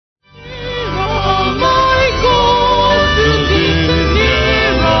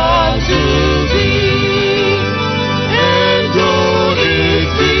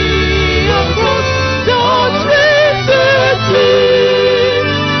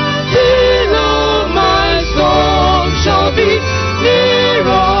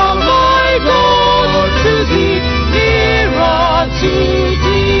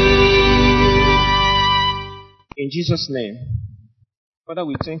Jesus' name. Father,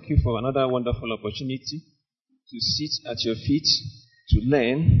 we thank you for another wonderful opportunity to sit at your feet, to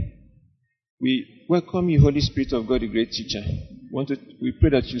learn. We welcome you, Holy Spirit of God, the great teacher. We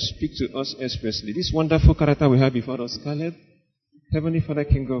pray that you speak to us expressly. This wonderful character we have before us, Caleb, Heavenly Father,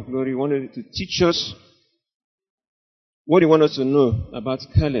 King of Glory, wanted to teach us what you want us to know about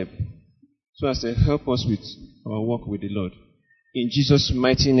Caleb, so as to help us with our walk with the Lord. In Jesus'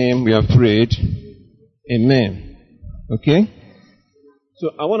 mighty name we have prayed. Amen. Okay?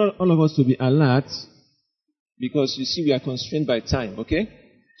 So I want all of us to be alert, because you see we are constrained by time. Okay?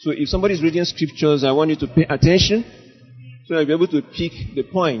 So if somebody is reading scriptures, I want you to pay attention so that you'll be able to pick the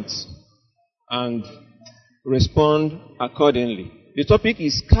points and respond accordingly. The topic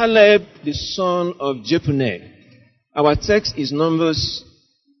is Caleb, the son of Jephuneh. Our text is Numbers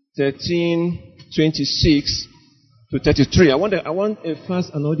 13:26 to 33. I want a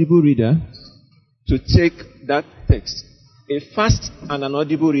fast and audible reader to take that text. A fast and an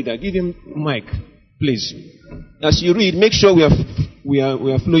audible reader. Give him mic, please. As you read, make sure we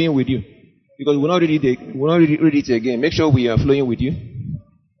are flowing with you, because we'll not read it again. Make sure we are flowing with you.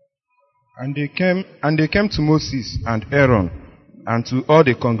 And they came to Moses and Aaron and to all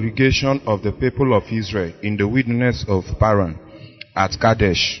the congregation of the people of Israel in the wilderness of Paran at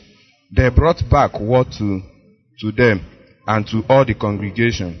Kadesh. They brought back word to them and to all the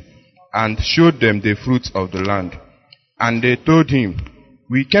congregation, and showed them the fruits of the land. And they told him,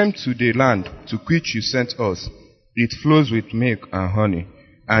 "We came to the land to which you sent us. It flows with milk and honey,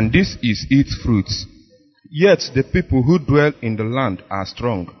 and this is its fruits. Yet the people who dwell in the land are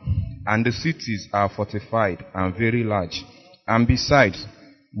strong, and the cities are fortified and very large. And besides,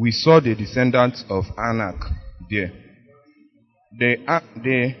 we saw the descendants of Anak there. The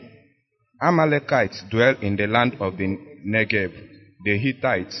Amalekites dwell in the land of the Negev. The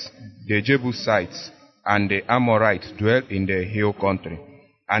Hittites, the Jebusites, and the Amorites dwell in the hill country.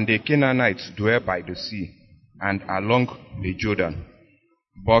 And the Canaanites dwell by the sea and along the Jordan."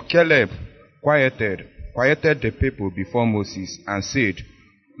 But Caleb quieted the people before Moses and said,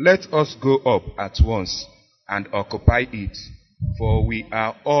 "Let us go up at once and occupy it, for we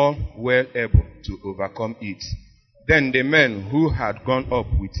are all well able to overcome it." Then the men who had gone up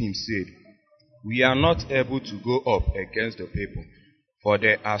with him said, "We are not able to go up against the people, for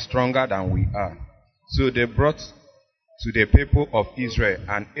they are stronger than we are." So they brought to the people of Israel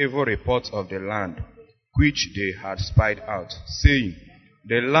an evil report of the land which they had spied out, saying,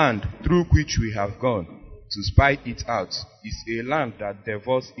 "The land through which we have gone to spy it out is a land that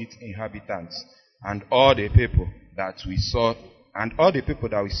devours its inhabitants, and all the people that we saw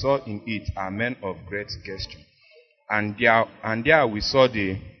in it are men of great gesture. And there we saw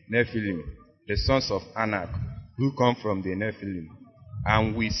the Nephilim, the sons of Anak, who come from the Nephilim.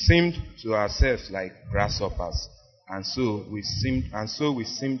 And we seemed to ourselves like grasshoppers, and so we seemed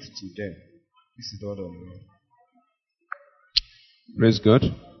to them." This is all of me. Praise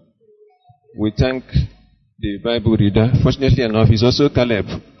God. We thank the Bible reader. Fortunately enough, he's also Caleb.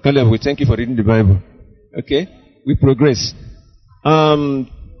 Caleb, we thank you for reading the Bible. Okay? We progress. The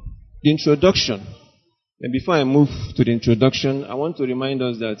introduction. And before I move to the introduction, I want to remind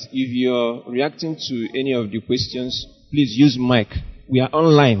us that if you're reacting to any of the questions, please use mic. We are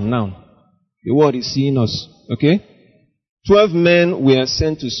online now. The world is seeing us. Okay? 12 men were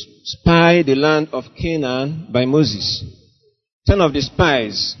sent to spy the land of Canaan by Moses. 10 of the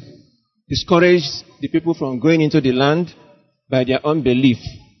spies discouraged the people from going into the land by their unbelief,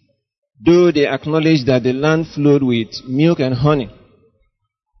 though they acknowledged that the land flowed with milk and honey.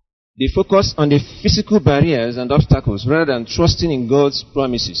 They focused on the physical barriers and obstacles rather than trusting in God's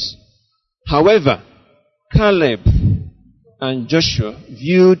promises. However, Caleb and Joshua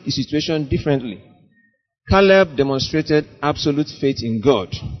viewed the situation differently. Caleb demonstrated absolute faith in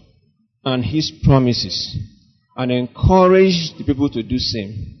God and his promises and encouraged the people to do the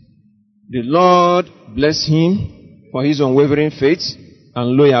same. The Lord blessed him for his unwavering faith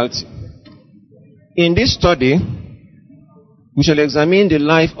and loyalty. In this study, we shall examine the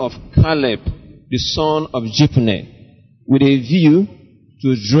life of Caleb, the son of Jephuneh, with a view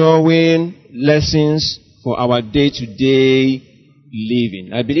to drawing lessons for our day-to-day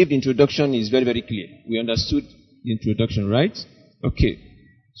living. I believe the introduction is very, very clear. We understood the introduction, right? Okay.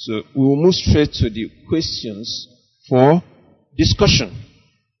 So we will move straight to the questions for discussion.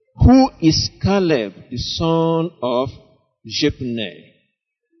 Who is Caleb, the son of Jephuneh?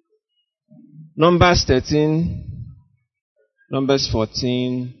 Numbers 13, Numbers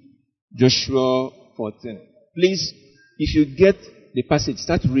 14, Joshua 14. Please, if you get the passage,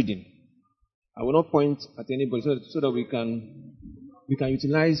 start reading. I will not point at anybody so that we can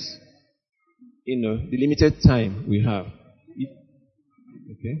utilize the limited time we have.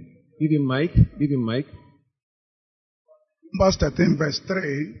 Okay. Give him mic. Numbers 13, verse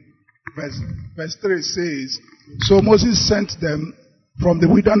 3. Verse 3 says, So Moses sent them from the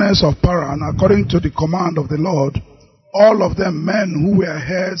wilderness of Paran according to the command of the Lord, all of them men who were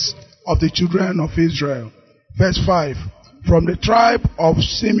heads of the children of Israel. Verse 5. From the tribe of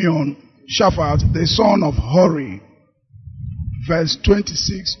Simeon, Shaphat, the son of Hori. Verse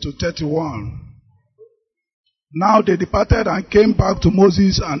 26 to 31. Now they departed and came back to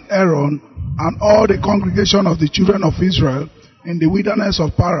Moses and Aaron and all the congregation of the children of Israel in the wilderness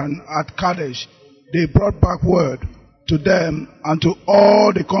of Paran at Kadesh. They brought back word to them and to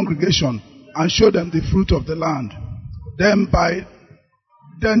all the congregation and showed them the fruit of the land. Then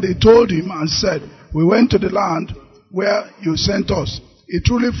they told him and said, We went to the land where you sent us. It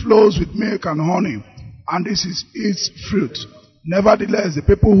truly flows with milk and honey, and this is its fruit. Nevertheless, the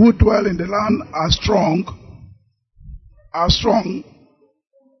people who dwell in the land are strong.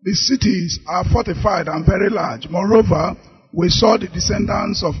 The cities are fortified and very large. Moreover, we saw the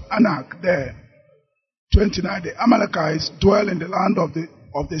descendants of Anak there. 29. The Amalekites dwell in the land of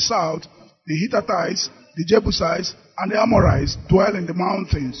the south. The Hittites, the Jebusites, and the Amorites dwell in the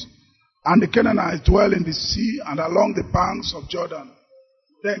mountains. And the Canaanites dwell in the sea and along the banks of Jordan.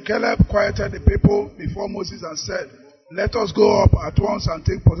 Then Caleb quieted the people before Moses and said, Let us go up at once and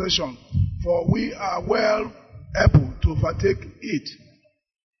take possession, for we are well able to overtake it.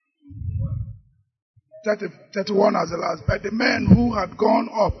 31 as the last. But the men who had gone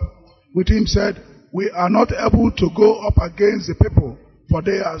up with him said, We are not able to go up against the people, for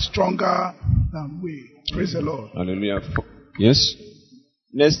they are stronger than we. Praise the Lord. Hallelujah. Yes.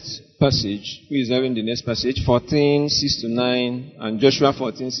 Next passage. Who is having the next passage? 14, 6 to 9, and Joshua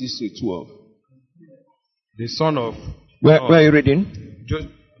 14, 6 to 12. The son of... Where are you reading?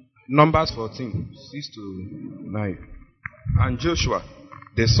 Numbers 14, 6 to 9. And Joshua,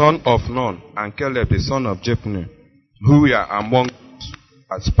 the son of Nun, and Caleb, the son of Jephuneh, who were among us,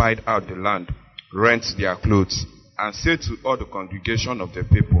 had spied out the land, rent their clothes, and said to all the congregation of the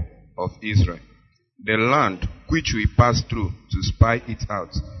people of Israel, The land which we passed through to spy it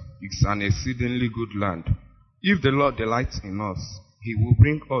out is an exceedingly good land. If the Lord delights in us, he will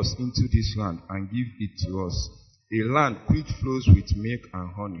bring us into this land and give it to us, a land which flows with milk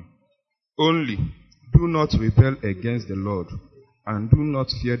and honey. Only do not rebel against the Lord, and do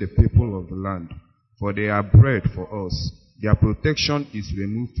not fear the people of the land, for they are bread for us. Their protection is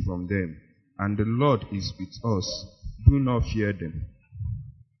removed from them, and the Lord is with us. Do not fear them.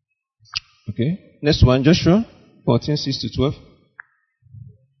 Okay. Next one, Joshua 14, 6 to 12.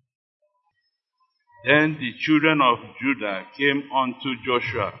 Then the children of Judah came unto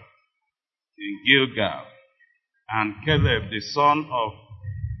Joshua in Gilgal, and Caleb the son of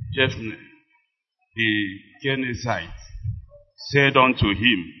Jephuneh the Kenizzite said unto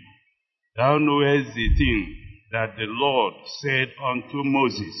him, Thou knowest the thing that the Lord said unto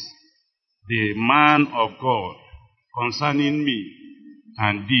Moses, the man of God, concerning me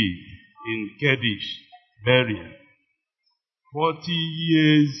and thee in Kadesh Barnea. 40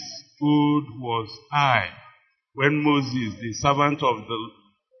 years old was I when Moses, the servant of the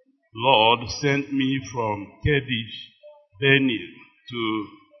Lord, sent me from Kadesh Barnea to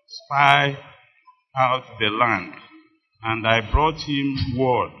spy out the land, and I brought him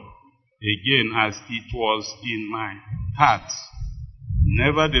word again as it was in my heart.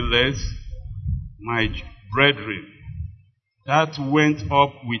 Nevertheless, my brethren that went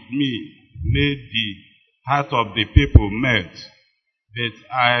up with me made the heart of the people melt, but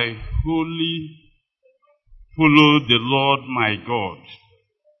I wholly followed the Lord my God.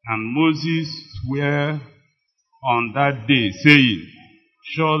 And Moses sware on that day, saying,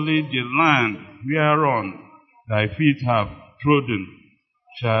 Surely the land whereon thy feet have trodden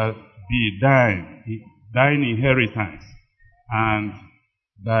shall be thine inheritance, and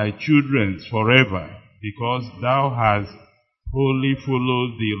thy children's forever, because thou hast wholly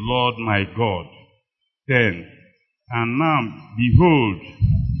followed the Lord my God. 10. And now, behold,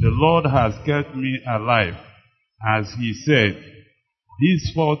 the Lord has kept me alive, as he said,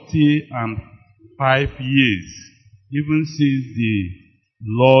 these 45 years, even since the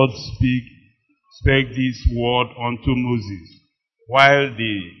Lord spake this word unto Moses, while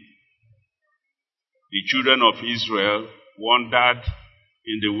the children of Israel wandered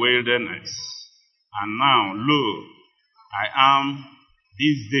in the wilderness. And now, lo, I am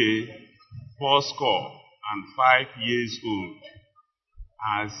this day 85 years old.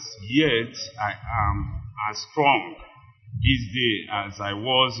 As yet I am as strong this day as I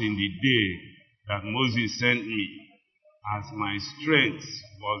was in the day that Moses sent me, as my strength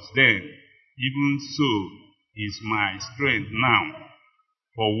was then, even so is my strength now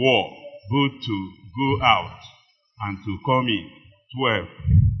for war, both to go out and to come in. 12.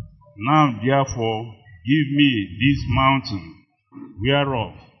 Now therefore give me this mountain,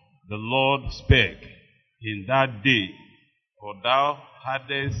 whereof the Lord spake in that day, for thou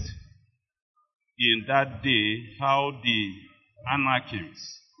hadst in that day how the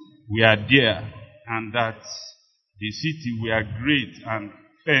Anakims were there, and that the city were great and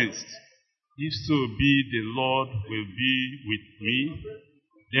fenced. If so be the Lord will be with me,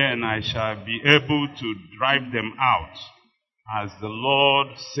 then I shall be able to drive them out, as the Lord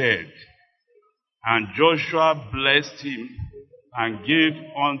said. And Joshua blessed him, and gave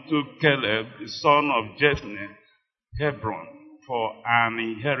unto Caleb the son of Jephuneh Hebron for an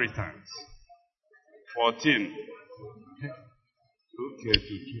inheritance. 14. Okay.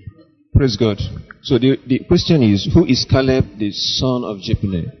 Praise God. So the question is, who is Caleb the son of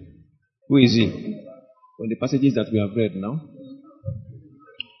Jephuneh? Who is he? From the passages that we have read now.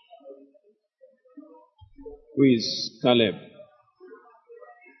 Who is Caleb?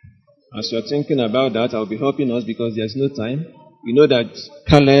 As you are thinking about that, I'll be helping us because there's no time. We know that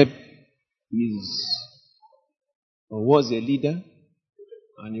Caleb is or was a leader,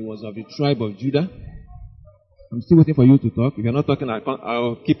 and he was of the tribe of Judah. I'm still waiting for you to talk. If you're not talking,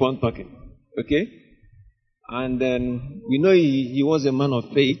 I'll keep on talking. Okay? And then we know he was a man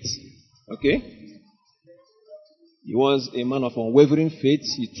of faith. Okay? He was a man of unwavering faith.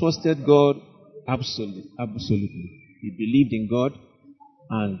 He trusted God absolutely. He believed in God,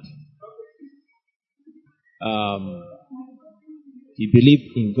 and he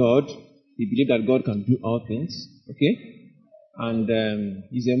believed in God. He believed that God can do all things. Okay? And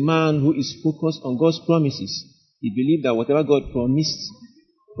he's a man who is focused on God's promises. He believed that whatever God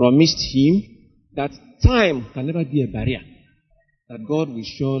promised him, that time can never be a barrier. That God will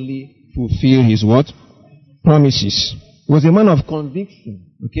surely fulfill his what? Promises. He was a man of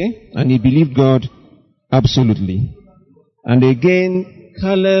conviction. Okay? And he believed God absolutely. And again,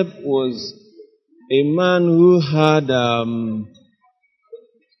 Caleb was a man who had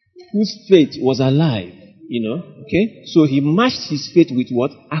whose faith was alive, okay? So he matched his faith with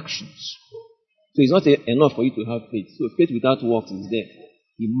what? Actions. So it's not enough for you to have faith. So faith without works is there.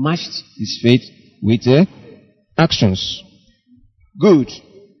 He matched his faith with actions. Good.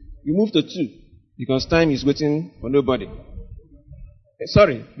 We move to 2, because time is waiting for nobody.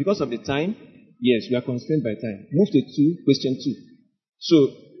 Sorry, because of the time, yes, we are constrained by time. Move to 2, question 2. So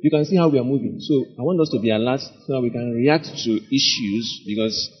you can see how we are moving. So I want us to be alert so that we can react to issues,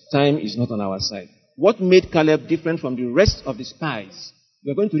 because time is not on our side. What made Caleb different from the rest of the spies?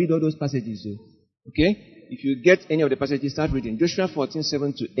 We are going to read all those passages though. Okay? If you get any of the passages, start reading. Joshua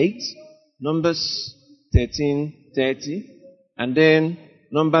 14:7-8, Numbers 13:30, and then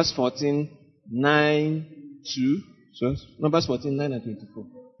Numbers 14:9 and 24.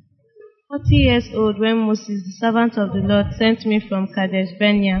 40 years old when Moses, the servant of the Lord, sent me from Kadesh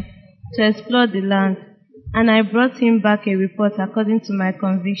Barnea to explore the land, and I brought him back a report according to my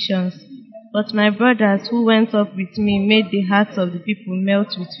convictions. But my brothers who went up with me made the hearts of the people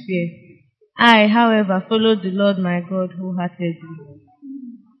melt with fear. I, however, followed the Lord my God wholeheartedly.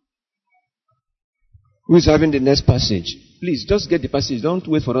 Who is having the next passage? Please, just get the passage. Don't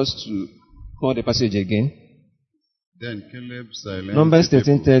wait for us to call the passage again. Then Caleb silenced Numbers the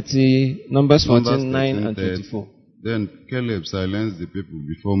people. 13:30, Numbers 14:9 and 24. Then Caleb silenced the people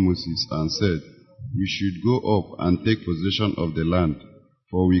before Moses and said, "We should go up and take possession of the land,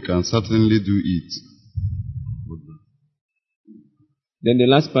 for we can certainly do it." Then the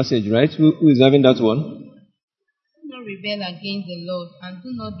last passage, right? Who is having that one? Do not rebel against the Lord, and do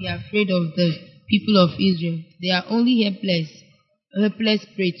not be afraid of the people of Israel. They are only helpless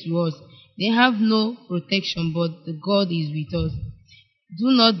prey to us. They have no protection, but the God is with us.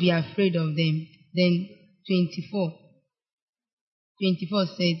 Do not be afraid of them. Then 24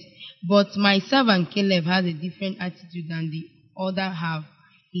 said, "But my servant Caleb has a different attitude than the other half.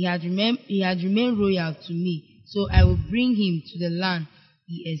 He had remained loyal to me, so I will bring him to the land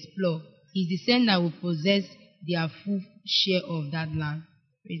he explored. His descendants will possess their full share of that land."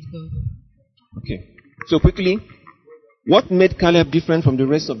 Praise God. Okay. So quickly, what made Caleb different from the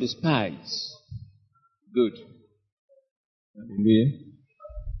rest of the spies? Good. Hallelujah.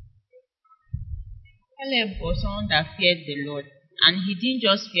 Caleb was someone that feared the Lord. And he didn't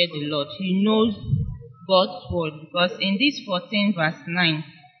just fear the Lord, he knows God's word. Because in this 14 verse 9,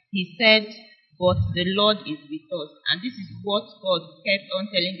 he said, "But the Lord is with us." And this is what God kept on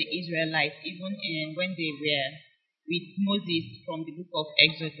telling the Israelites, even when they were with Moses from the book of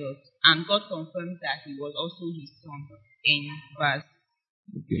Exodus. And God confirmed that he was also his son in verse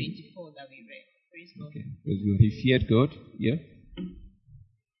Okay. 24 that we read. Praise God. Okay. He feared God. Yeah.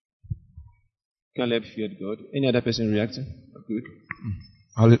 Caleb feared God. Any other person reacting? Good.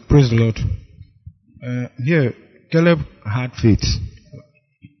 Praise the Lord. Here, Caleb had faith.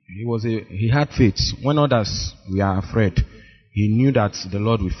 He had faith. When others were afraid, he knew that the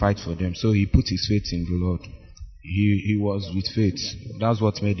Lord will fight for them. So he put his faith in the Lord. He was with faith. That's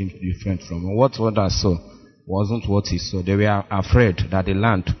what made him different from what others saw. Wasn't what he saw. They were afraid that the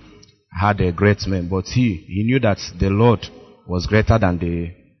land had a great man, but he knew that the Lord was greater than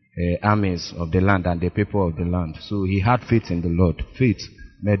the armies of the land and the people of the land. So he had faith in the Lord. Faith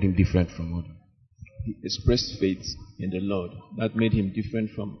made him different from others. He expressed faith in the Lord. That made him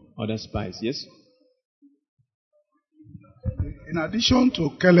different from other spies. Yes? In addition to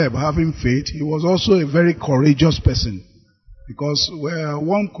Caleb having faith, he was also a very courageous person. Because where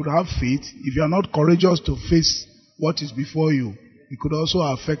one could have faith, if you are not courageous to face what is before you, it could also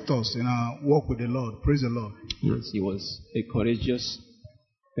affect us in our walk with the Lord. Praise the Lord. Yes, he was a courageous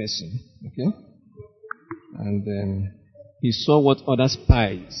person. Okay? And he saw what other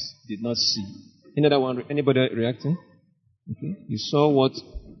spies did not see. Anybody reacting? Okay. He saw what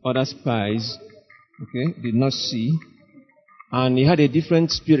other spies, did not see. And he had a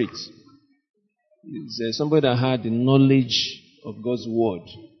different spirit. He's somebody that had the knowledge of God's word.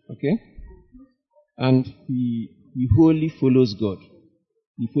 Okay? And he wholly follows God.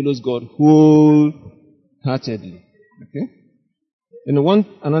 He follows God wholeheartedly. Okay? And one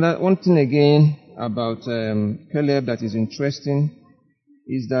thing again about Caleb that is interesting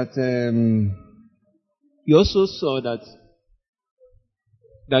is that he also saw that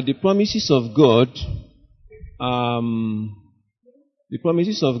the promises of God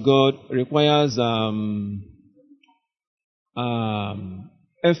requires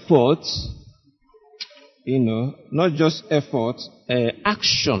effort, not just effort,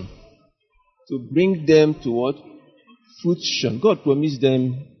 action to bring them to what? Fruition. God promised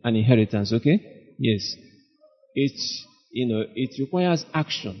them an inheritance, okay? Yes. It requires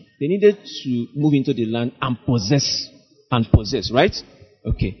action. They needed to move into the land and possess, right?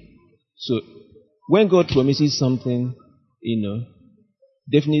 Okay. So, when God promises something,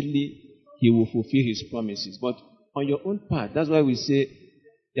 definitely He will fulfill His promises. But on your own part, that's why we say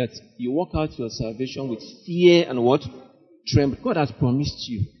that you work out your salvation with fear and what? Trembling. God has promised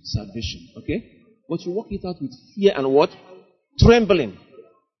you salvation, okay? But you work it out with fear and what? Trembling.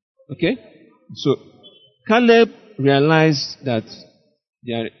 Okay? So, Caleb realized that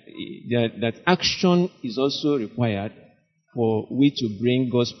that action is also required for we to bring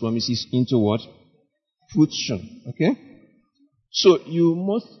God's promises into what? Fruition. Okay? So, you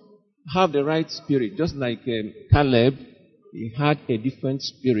must have the right spirit. Just like Caleb, he had a different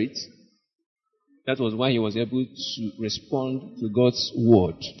spirit. That was why he was able to respond to God's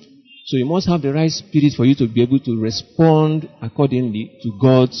word. So you must have the right spirit for you to be able to respond accordingly to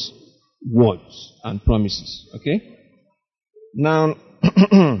God's words and promises. Okay? Now,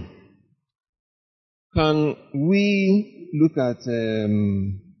 can we look at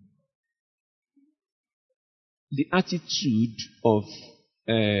the attitude of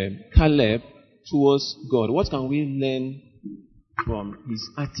Caleb towards God? What can we learn from his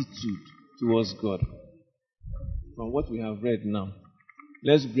attitude towards God? From what we have read now.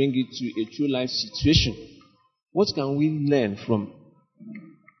 Let's bring it to a true life situation. What can we learn from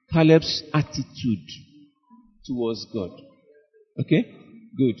Caleb's attitude towards God? Okay?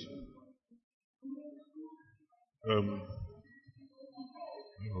 Good.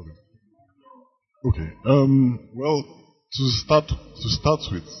 Okay. Well, to start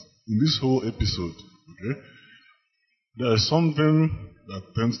with, in this whole episode, okay, there is something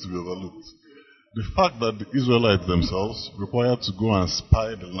that tends to be overlooked. The fact that the Israelites themselves required to go and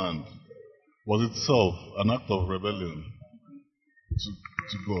spy the land was itself an act of rebellion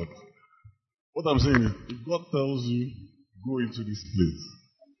to God. What I'm saying is, if God tells you, go into this place,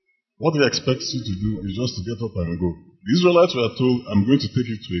 what He expects you to do is just to get up and go. The Israelites were told, I'm going to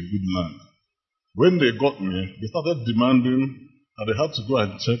take you to a good land. When they got near, they started demanding that they had to go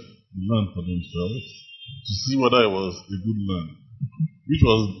and check the land for themselves to see whether it was a good land, which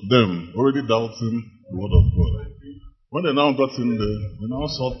was them already doubting the word of God. When they now got in there, they now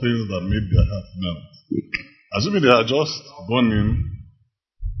saw things that made their hearts melt. Assuming they had just gone in,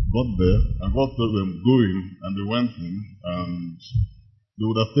 got there, and God told them, go in, and they went in, and they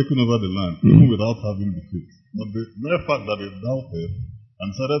would have taken over the land, even without having the faith. But the mere fact that they doubted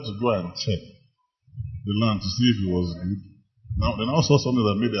and decided to go and check the land to see if it was good, now they now saw something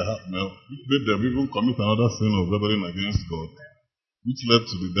that made their heart melt, which made them even commit another sin of rebelling against God, which led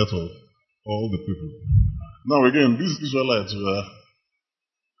to the death of all the people. Now again, these Israelites were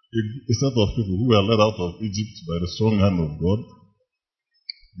a set of people who were led out of Egypt by the strong hand of God.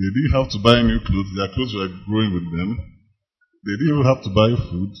 They didn't have to buy new clothes. Their clothes were growing with them. They didn't even have to buy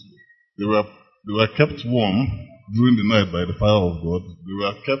food. They were kept warm during the night by the fire of God. They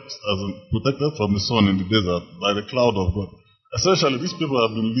were kept protected from the sun in the desert by the cloud of God. Essentially, these people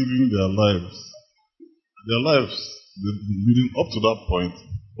have been living their lives. Their lives, leading up to that point,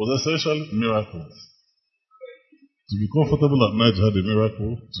 was essentially miracles. To be comfortable at night, you had a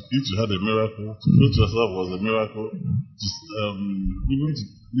miracle. To eat, you had a miracle. To clothe yourself was a miracle. Even to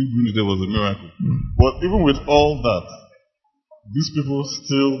live during the day was a miracle. But even with all that, these people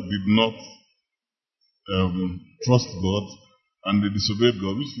still did not trust God, and they disobeyed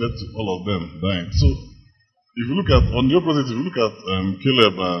God, which led to all of them dying. So, if you look at, on the opposite, if you look at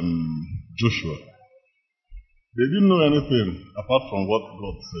Caleb and Joshua, they didn't know anything apart from what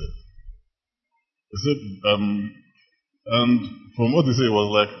God said. They said, and from what they say, it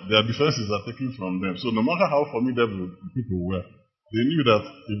was like their defenses are taken from them. So no matter how formidable the people were, they knew that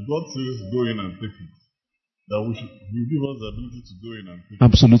if God says go in and take it, that He will give us the ability to go in and take it.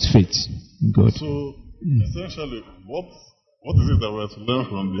 Absolute faith in God. So essentially, what is it that we have to learn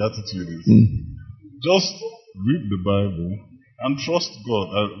from the attitude is just read the Bible and trust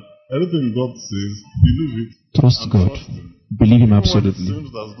God. Anything God says, believe it. Trust God. Trust Him. Believe Him Even absolutely. when it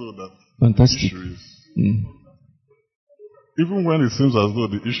seems as though that Fantastic. the issue is, even when it seems as though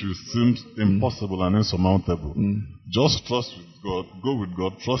the issue seems impossible and insurmountable, just trust with God, go with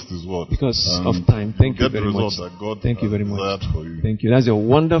God, trust His word. Because of time. Thank you very much. That God Thank you very much. desired for you. Thank you. That's a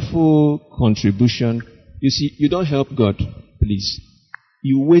wonderful contribution. You see, you don't help God, please.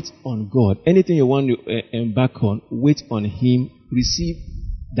 You wait on God. Anything you want to embark on, wait on Him. Receive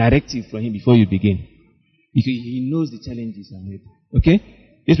directive from Him before you begin. Because He knows the challenges ahead. Okay?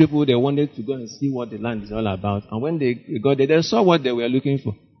 These people, they wanted to go and see what the land is all about. And when they got there, they saw what they were looking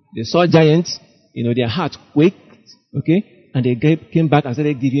for. They saw giants. Their heart quaked. Okay? And they came back and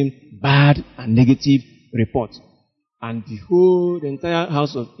started giving bad and negative reports. And the entire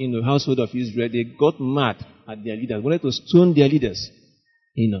household of Israel, they got mad at their leaders. Wanted to stone their leaders.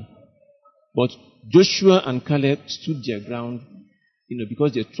 But Joshua and Caleb stood their ground,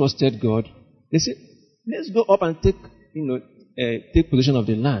 because they trusted God. They said, let's go up and take possession of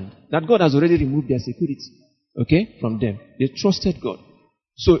the land. That God has already removed their security, from them. They trusted God.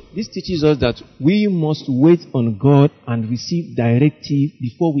 So this teaches us that we must wait on God and receive directive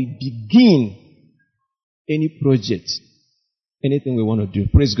before we begin any project, anything we want to do.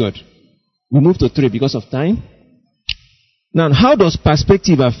 Praise God. We move to 3 because of time. Now, how does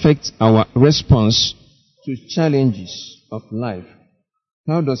perspective affect our response to challenges of life?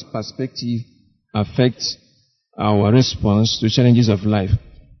 How does perspective affect our response to challenges of life?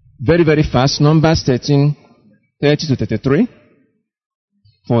 Very, very fast. Numbers 13, 30 to 33.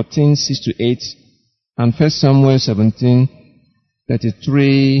 14, 6 to 8. And 1 Samuel 17,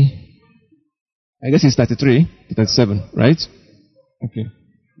 33. I guess it's 33 to 37, right? Okay.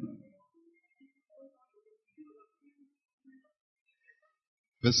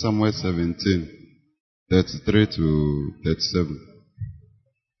 First Samuel 17, 33 to 37.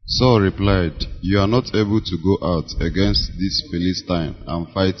 Saul replied, "You are not able to go out against this Philistine and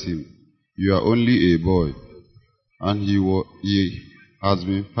fight him. You are only a boy, and he has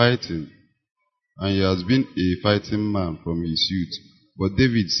been fighting, and he has been a fighting man from his youth." But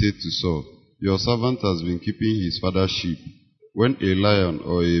David said to Saul, "Your servant has been keeping his father's sheep. When a lion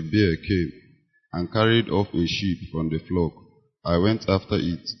or a bear came and carried off a sheep from the flock, I went after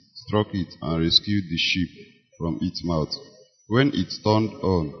it, struck it, and rescued the sheep from its mouth. When it turned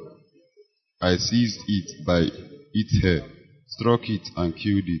on, I seized it by its hair, struck it, and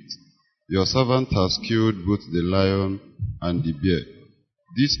killed it. Your servant has killed both the lion and the bear.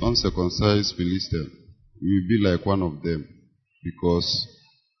 This uncircumcised Philistine will be like one of them, because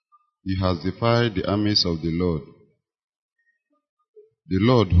he has defied the armies of the Lord. The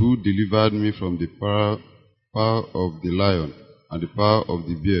Lord who delivered me from the power of the lion and the power of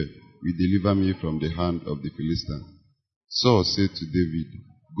the bear will deliver me from the hand of the Philistine." Saul said to David,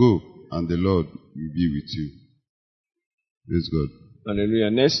 "Go, and the Lord will be with you." Praise God.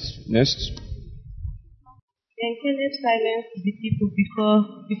 Hallelujah. Next. Then Caleb silenced the people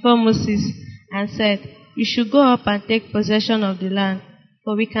before Moses and said, "You should go up and take possession of the land,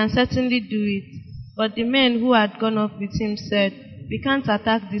 for we can certainly do it." But the men who had gone up with him said, "We can't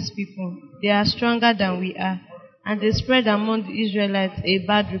attack these people. They are stronger than we are." And they spread among the Israelites a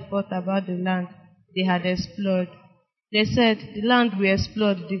bad report about the land they had explored. They said, "The land we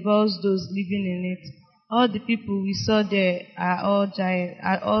explored devours those living in it. All the people we saw there are all giants,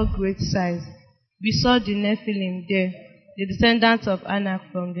 are all great size. We saw the Nephilim there, the descendants of Anak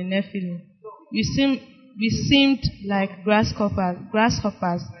from the Nephilim. We seemed like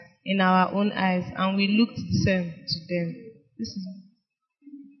grasshoppers in our own eyes, and we looked the same to them.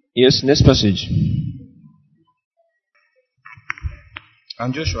 Yes, next passage.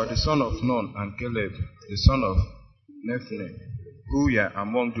 And Joshua the son of Nun and Caleb the son of Jephuneh, who were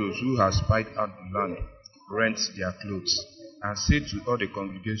among those who had spied out the land, rent their clothes, and said to all the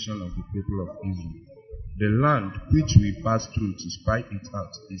congregation of the people of Israel, the land which we passed through to spy it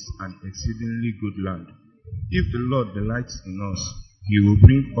out is an exceedingly good land. If the Lord delights in us, he will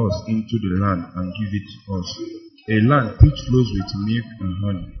bring us into the land and give it to us, a land which flows with milk and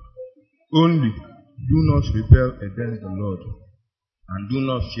honey. Only do not rebel against the Lord, and do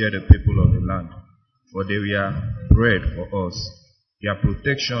not fear the people of the land, for they were bread for us. Their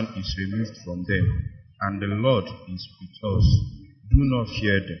protection is removed from them, and the Lord is with us. Do not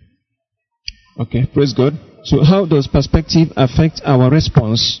fear them. Okay, praise God. So how does perspective affect our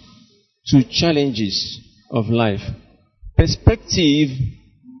response to challenges of life? Perspective,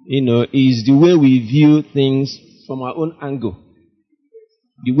 is the way we view things from our own angle.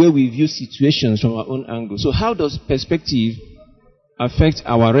 The way we view situations from our own angle. So how does perspective affect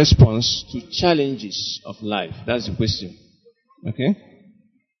our response to challenges of life? That's the question. Okay?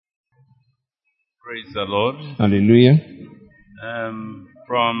 Praise the Lord. Hallelujah.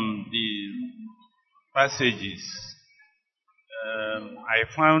 From the passages, I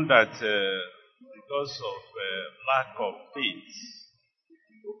found that because of lack of faith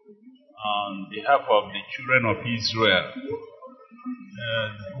on behalf of the children of Israel,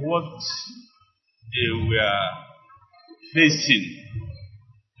 what they were facing,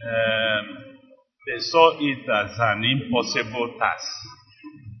 they saw it as an impossible task.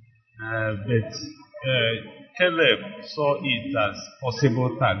 But Caleb saw it as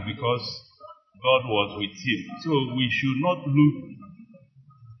possible task because God was with him. So we should not look,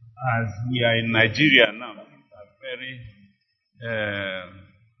 as we are in Nigeria now, very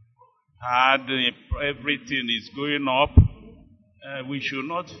hard, everything is going up. We should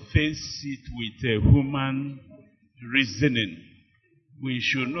not face it with a human reasoning. We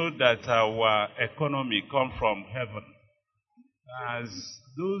should know that our economy comes from heaven. As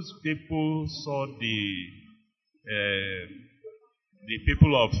those people saw the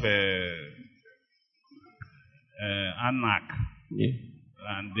people of Anak, Yeah.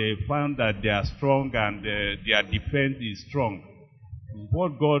 and they found that they are strong and their defense is strong.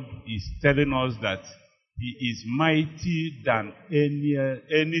 What God is telling us that He is mighty than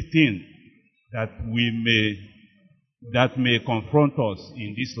anything that may confront us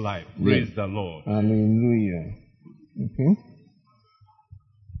in this life. Praise the Lord. Hallelujah. Okay.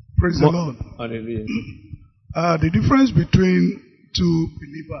 Praise the Lord. Hallelujah. The difference between two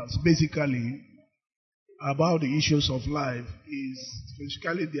believers, basically, about the issues of life is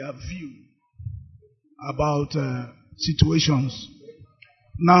basically their view about situations.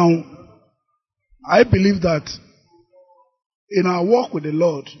 Now, I believe that in our walk with the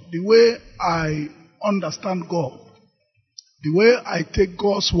Lord, the way I understand God, the way I take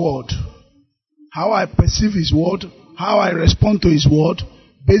God's word, how I perceive His word, how I respond to His word,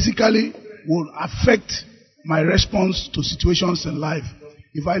 basically will affect my response to situations in life.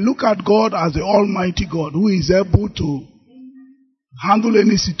 If I look at God as the Almighty God who is able to handle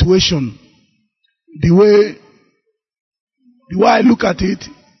any situation, the way I look at it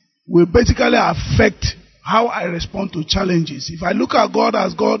will basically affect how I respond to challenges. If I look at God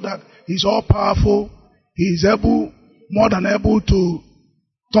as God that He's all powerful, He is able, more than able to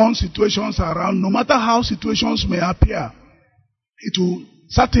turn situations around, no matter how situations may appear, it will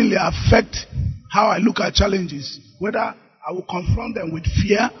certainly affect how I look at challenges, whether I will confront them with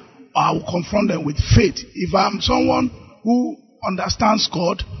fear or I will confront them with faith. If I'm someone who understands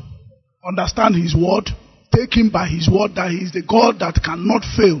God, understands His word, take Him by His word that He is the God that cannot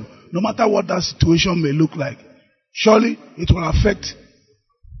fail, no matter what that situation may look like, surely it will affect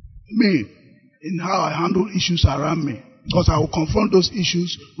me in how I handle issues around me, because I will confront those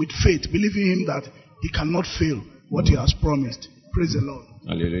issues with faith, believing Him that He cannot fail what He has promised. Praise the Lord.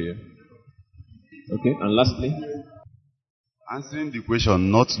 Hallelujah. Okay, and lastly, answering the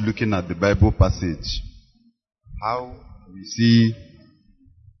question, not looking at the Bible passage, how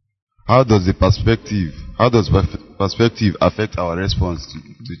does perspective affect our response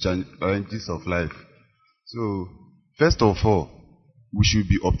to challenges of life? So, first of all, we should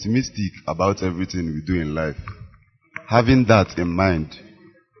be optimistic about everything we do in life. Having that in mind,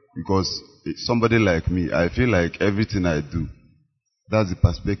 because somebody like me, I feel like everything I do, that's the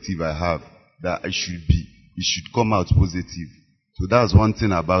perspective I have, that it should come out positive. So that's one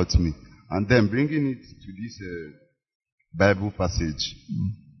thing about me. And then bringing it to this Bible passage.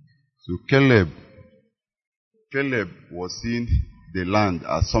 So Caleb was seeing the land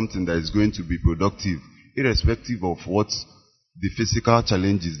as something that is going to be productive, irrespective of what the physical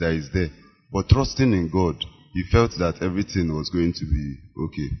challenges that is there. But trusting in God, he felt that everything was going to be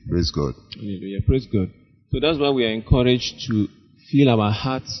okay. Praise God. Hallelujah. Praise God. So that's why we are encouraged to fill our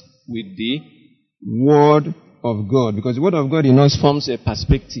hearts with the Word of God. Because the Word of God in us forms a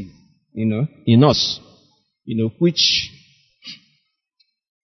perspective, in us, which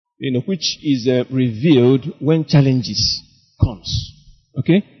is revealed when challenges comes.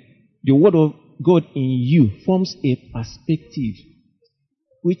 Okay? The Word of God in you forms a perspective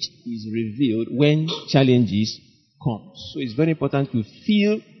which is revealed when challenges come. So it's very important to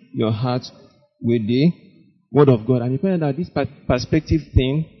fill your heart with the Word of God. And you find that this perspective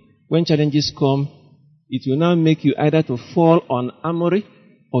thing, when challenges come, it will now make you either to fall on Amory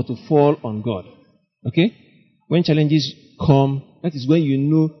or to fall on God. Okay? When challenges come, that is when you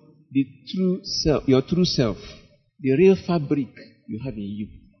know the true self, your true self, the real fabric you have in you.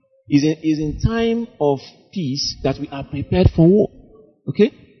 Is in time of peace that we are prepared for war.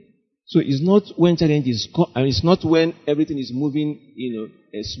 Okay? So it's not when challenges come, and it's not when everything is moving,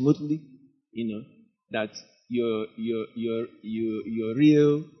 smoothly, that your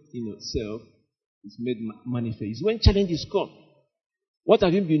real, self is made manifest. It's when challenges come. What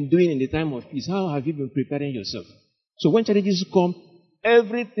have you been doing in the time of peace? How have you been preparing yourself? So when challenges come,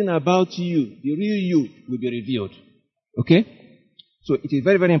 everything about you, the real you, will be revealed. Okay? So it is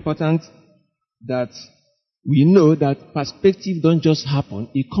very, very important that we know that perspective don't just happen.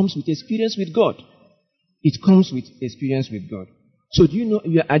 It comes with experience with God. It comes with experience with God. So do you know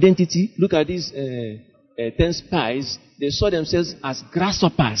your identity? Look at these 10 spies. They saw themselves as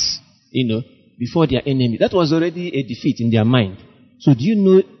grasshoppers, before their enemy. That was already a defeat in their mind. So do you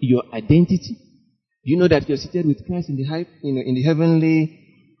know your identity? Do you know that you're seated with Christ in the in the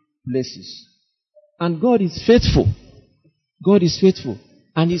heavenly places? And God is faithful. God is faithful.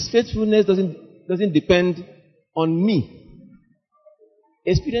 And His faithfulness doesn't depend on me.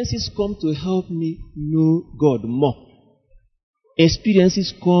 Experiences come to help me know God more.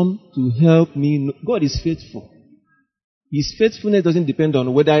 Experiences come to help me know. God is faithful. His faithfulness doesn't depend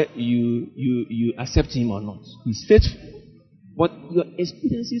on whether you accept Him or not. He's faithful. But your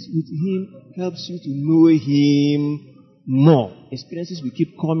experiences with Him helps you to know Him more. Experiences will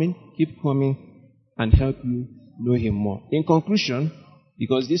keep coming, and help you know Him more. In conclusion,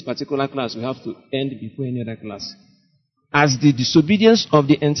 because this particular class will have to end before any other class, as the disobedience of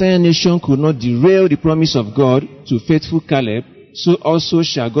the entire nation could not derail the promise of God to faithful Caleb, so also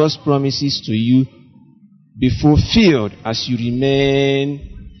shall God's promises to you be fulfilled as you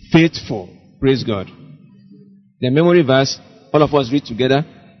remain faithful. Praise God. The memory verse, all of us read together.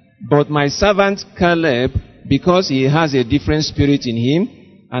 But my servant Caleb, because he has a different spirit in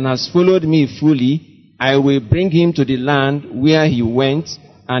him and has followed me fully, I will bring him to the land where he went,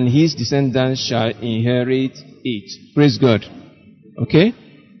 and his descendants shall inherit it. Praise God. Okay?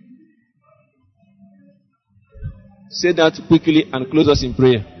 Say that quickly and close us in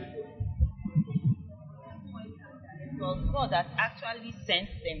prayer. God that actually sent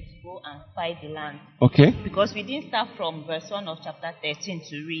them to go and fight the land. Okay. Because we didn't start from verse 1 of chapter 13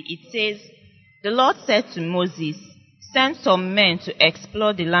 to read. It says, the Lord said to Moses, send some men to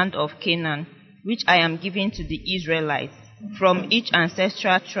explore the land of Canaan, which I am giving to the Israelites. From each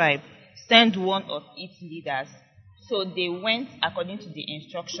ancestral tribe, send one of its leaders. So they went according to the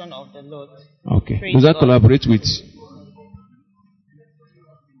instruction of the Lord. Okay. Does that collaborate with?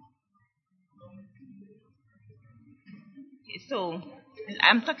 So,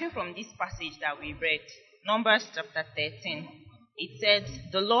 I'm talking from this passage that we read, Numbers chapter 13. It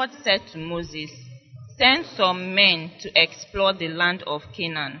said, the Lord said to Moses, send some men to explore the land of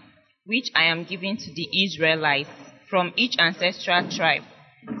Canaan, which I am giving to the Israelites. From each ancestral tribe,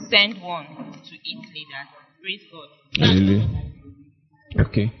 send one to its leader. Praise God. Really?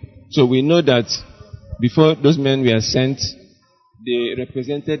 Okay. So we know that before those men were sent, they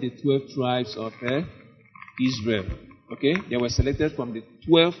represented the 12 tribes of Israel. Okay? They were selected from the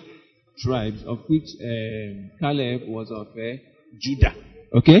 12 tribes, of which Caleb was of Judah.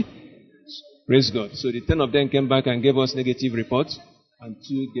 Okay? Praise God. So the 10 of them came back and gave us negative reports, and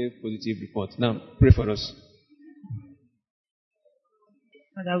 2 gave positive reports. Now, pray for us.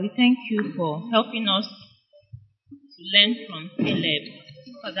 Father, we thank you for helping us to learn from Caleb.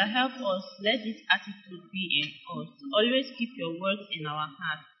 Father, help us. Let this attitude be in us. To always keep your words in our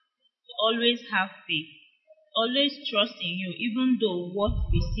hearts. To always have faith. Always trust in you, even though what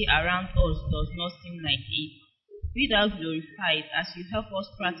we see around us does not seem like it. Be thou glorified as you help us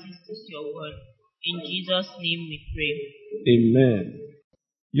practice this your word. In Jesus' name we pray. Amen.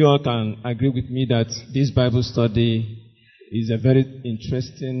 You all can agree with me that this Bible study is a very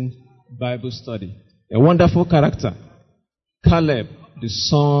interesting Bible study. A wonderful character. Caleb, the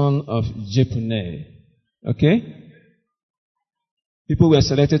son of Jephuneh. Okay? People were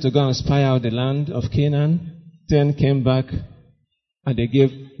selected to go and spy out the land of Canaan. 10 came back and they gave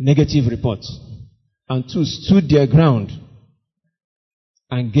negative reports. And 2 stood their ground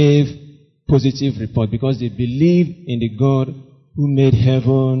and gave positive report because they believed in the God who made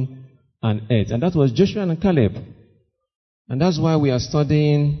heaven and earth. And that was Joshua and Caleb. And that's why we are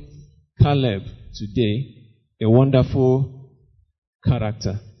studying Caleb today, a wonderful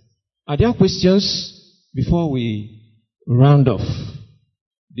character. Are there questions before we round off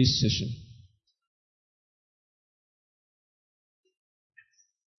this session?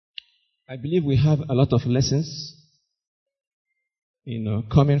 I believe we have a lot of lessons,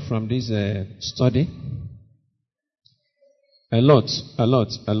 coming from this study. A lot.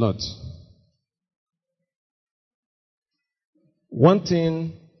 One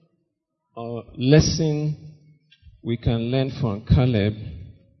thing or lesson we can learn from Caleb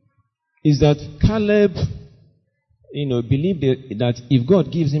is that Caleb, believed that if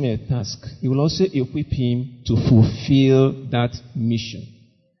God gives him a task, he will also equip him to fulfill that mission.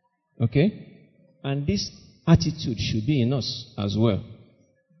 Okay? And this attitude should be in us as well.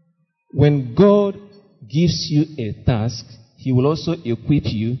 When God gives you a task, He will also equip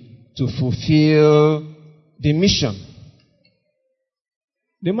you to fulfill the mission.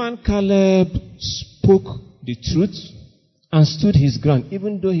 The man Caleb spoke the truth and stood his ground,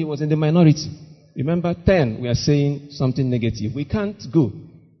 even though he was in the minority. Remember, 10, we are saying something negative. We can't go.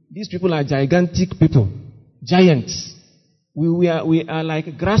 These people are gigantic people, giants. We are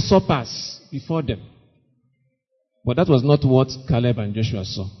like grasshoppers before them. But that was not what Caleb and Joshua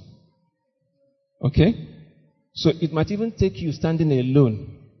saw. Okay? So it might even take you standing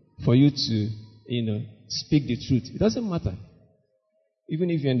alone for you to, speak the truth. It doesn't matter. Even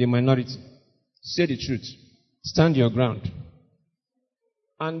if you're in the minority, say the truth. Stand your ground.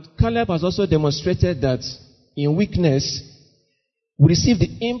 And Caleb has also demonstrated that in weakness, we receive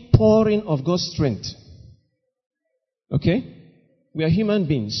the inpouring of God's strength. Okay? We are human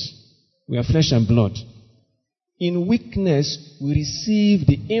beings. We are flesh and blood. In weakness, we receive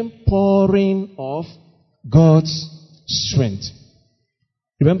the inpouring of God's strength.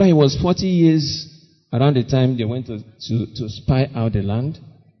 Remember, he was 40 years around the time they went to spy out the land.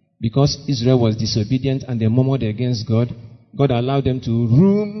 Because Israel was disobedient and they murmured against God, God allowed them to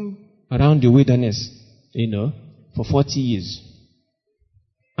roam around the wilderness, for 40 years.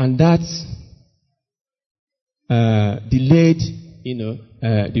 And that delayed,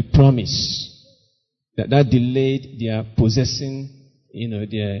 the promise. That delayed their possessing,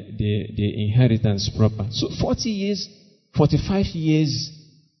 their inheritance proper. So 40 years, 45 years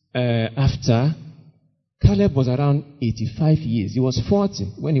after, Caleb was around 85 years. He was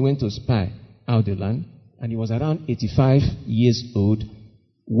 40 when he went to spy out the land, and he was around 85 years old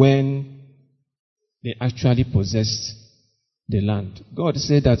when they actually possessed the land. God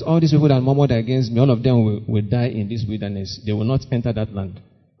said that all these people that murmured against me, all of them will die in this wilderness. They will not enter that land.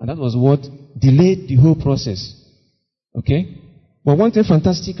 And that was what delayed the whole process. Okay? But one thing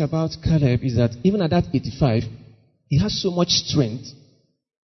fantastic about Caleb is that even at that 85, he has so much strength,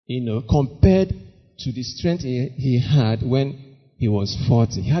 compared to the strength he had when he was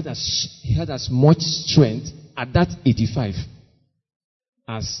 40. He had as much strength at that 85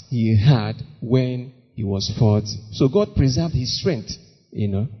 as he had when he was 40. So God preserved his strength,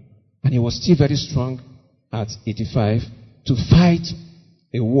 and he was still very strong at 85 to fight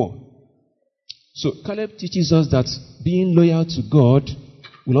a war. So Caleb teaches us that being loyal to God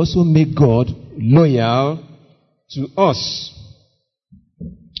will also make God loyal to us.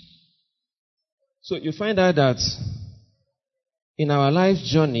 So you find out that in our life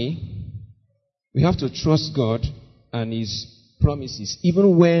journey, we have to trust God and His promises,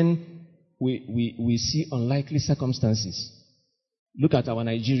 even when we see unlikely circumstances. Look at our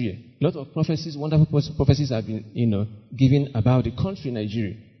Nigeria. A lot of prophecies, wonderful prophecies have been, given about the country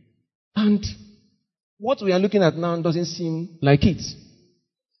Nigeria. And what we are looking at now doesn't seem like it.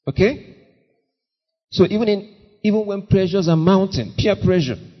 Okay? So even when pressures are mounting, peer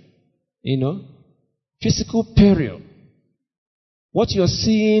pressure, physical peril, what you're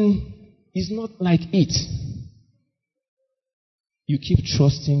seeing is not like it. You keep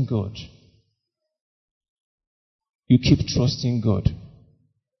trusting God. You keep trusting God.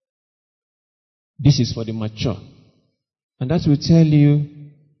 This is for the mature. And that will tell you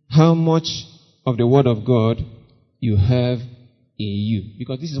how much of the Word of God you have in you.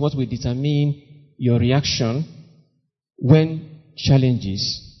 Because this is what will determine, your reaction when challenges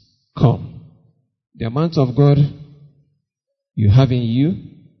come. The amount of God you have in you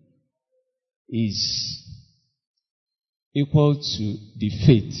is equal to the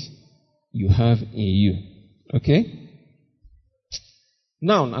faith you have in you. Okay?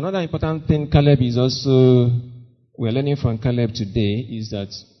 Now, another important thing Caleb is also, we're learning from Caleb today, is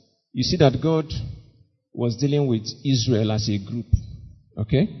that you see that God was dealing with Israel as a group.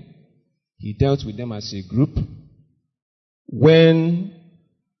 Okay? He dealt with them as a group. When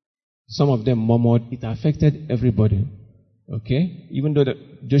some of them murmured, it affected everybody. Okay? Even though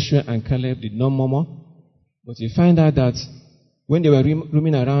Joshua and Caleb did not murmur, but you find out that when they were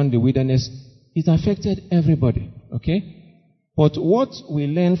roaming around the wilderness, it affected everybody. Okay? But what we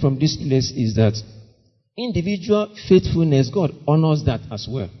learn from this place is that individual faithfulness, God honors that as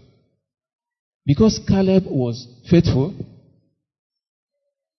well. Because Caleb was faithful,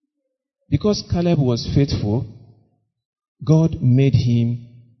 God made him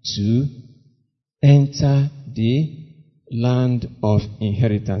to enter the land of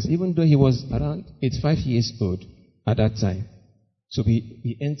inheritance, even though he was around 85 years old at that time. So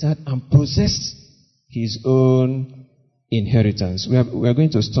he entered and possessed his own inheritance. We are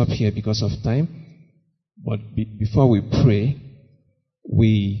going to stop here because of time. But before we pray,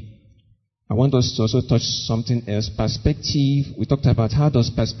 I want us to also touch something else. Perspective. We talked about how does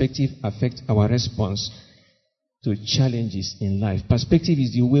perspective affect our response to challenges in life. Perspective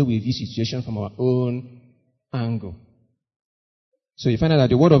is the way we view situation from our own angle. So you find out that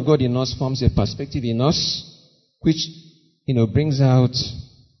the Word of God in us forms a perspective in us, which brings out,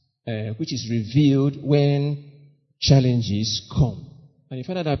 which is revealed when challenges come. And you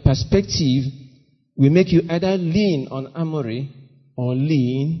find out that perspective will make you either lean on Amory or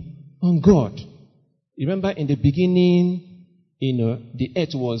lean on God. Remember, in the beginning, the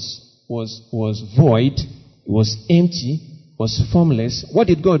earth was void, it was empty, was formless. What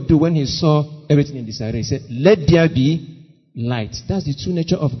did God do when He saw everything in disarray? He said, "Let there be light." That's the true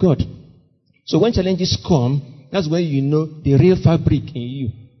nature of God. So when challenges come, that's where you know the real fabric in you,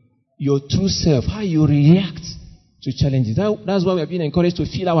 your true self, how you react to challenges. That's why we have been encouraged to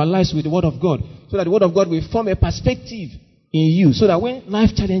fill our lives with the Word of God, so that the Word of God will form a perspective in you, so that when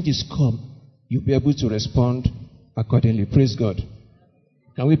life challenges come, you'll be able to respond accordingly. Praise God.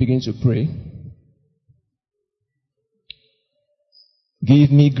 Can we begin to pray?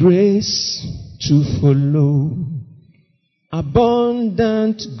 Give me grace to follow,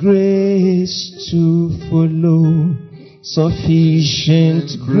 abundant grace to follow,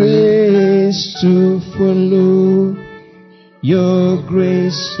 sufficient grace to follow. Your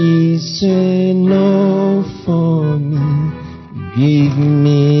grace is enough for me. Give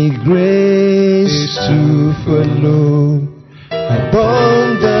me grace to follow,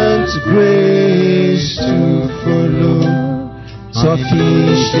 abundant grace to follow,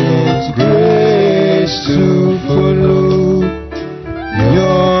 sufficient grace to follow.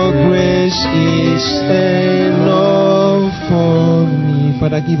 Your grace is enough for me.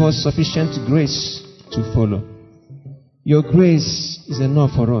 Father, give us sufficient grace to follow. Your grace is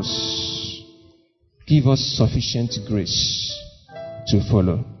enough for us. Give us sufficient grace to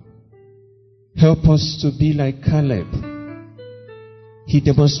follow. Help us to be like Caleb. He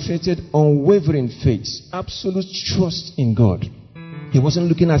demonstrated unwavering faith, absolute trust in God. He wasn't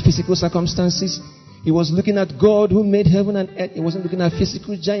looking at physical circumstances. He was looking at God who made heaven and earth. He wasn't looking at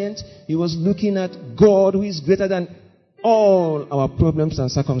physical giants. He was looking at God who is greater than all our problems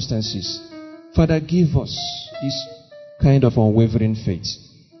and circumstances. Father, give us this kind of unwavering faith.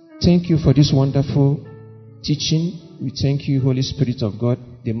 Thank you for this wonderful teaching. We thank you, Holy Spirit of God,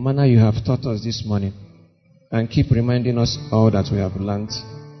 the manner you have taught us this morning. And keep reminding us all that we have learned,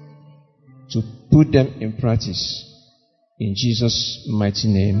 to put them in practice. In Jesus' mighty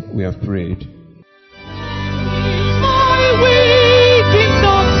name we have prayed.